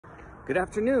Good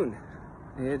afternoon.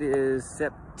 It is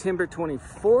September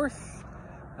 24th,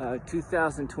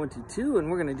 2022, and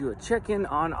we're going to do a check-in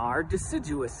on our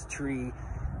deciduous tree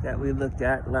that we looked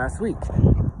at last week.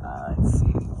 Let's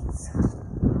see.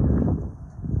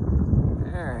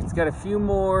 There, it's got a few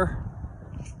more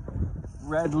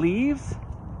red leaves.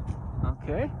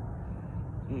 Okay.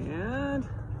 And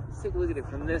let's take a look at it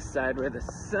from this side where the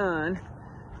sun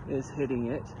is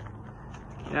hitting it.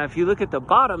 Now, if you look at the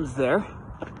bottoms there,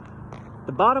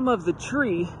 the bottom of the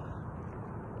tree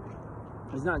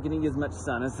is not getting as much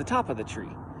sun as the top of the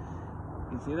tree.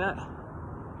 You see that?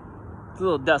 It's a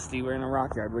little dusty. We're in a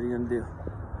rock yard. What are you going to do?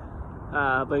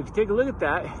 But if you take a look at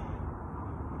that,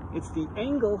 it's the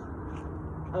angle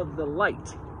of the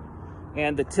light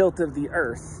and the tilt of the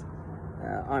earth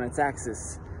on its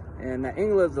axis. And the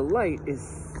angle of the light is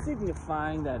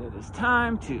signifying that it is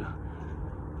time to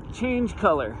change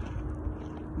color.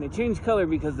 And they change color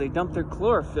because they dump their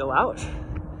chlorophyll out.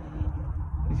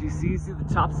 As you see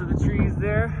the tops of the trees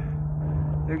there,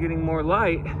 they're getting more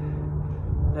light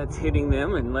that's hitting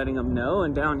them and letting them know.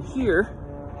 And down here,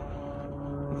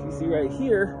 if you see right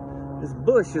here, this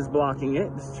bush is blocking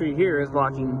it. This tree here is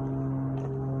blocking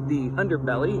the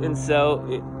underbelly, and so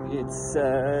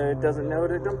it doesn't know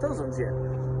to dump those ones yet.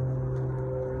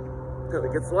 Until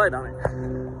it gets light on it.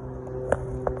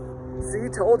 See,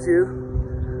 told you.